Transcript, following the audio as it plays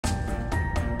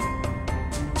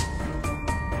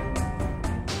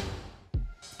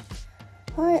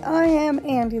Hi, I am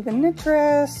Andy the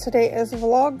Knittress. Today is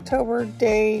Vlogtober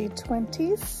day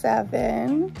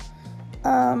 27.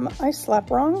 I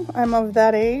slept wrong. I'm of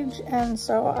that age, and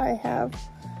so I have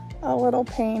a little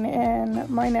pain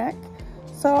in my neck.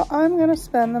 So I'm gonna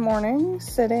spend the morning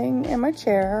sitting in my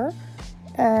chair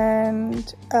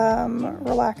and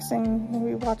relaxing,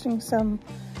 maybe watching some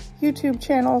YouTube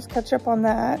channels, catch up on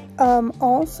that.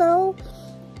 Also,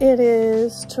 it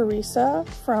is Teresa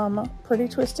from Pretty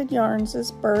Twisted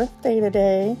Yarns' birthday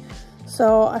today,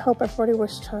 so I hope everybody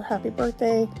wished her happy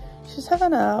birthday. She's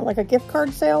having a gift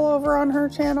card sale over on her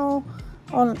channel,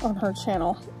 on her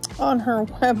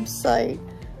website.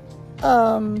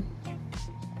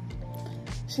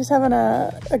 She's having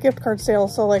a gift card sale,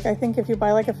 so like I think if you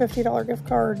buy like a $50 gift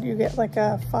card, you get like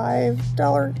a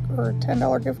 $5 or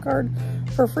 $10 gift card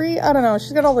for free. I don't know.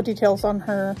 She's got all the details on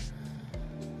her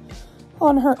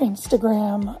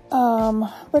Instagram,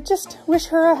 but just wish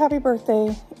her a happy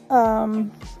birthday.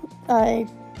 I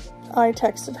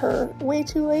texted her way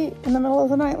too late in the middle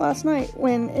of the night last night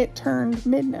when it turned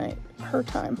midnight her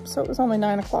time, so it was only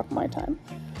 9 o'clock my time.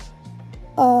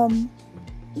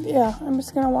 Yeah, I'm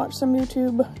just gonna watch some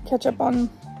YouTube, catch up on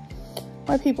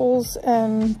my peoples,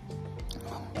 and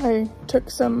I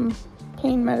took some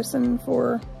pain medicine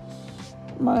for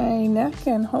my neck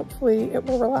and hopefully it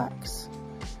will relax.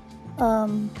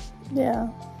 Yeah,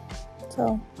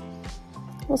 so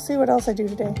we'll see what else I do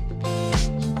today.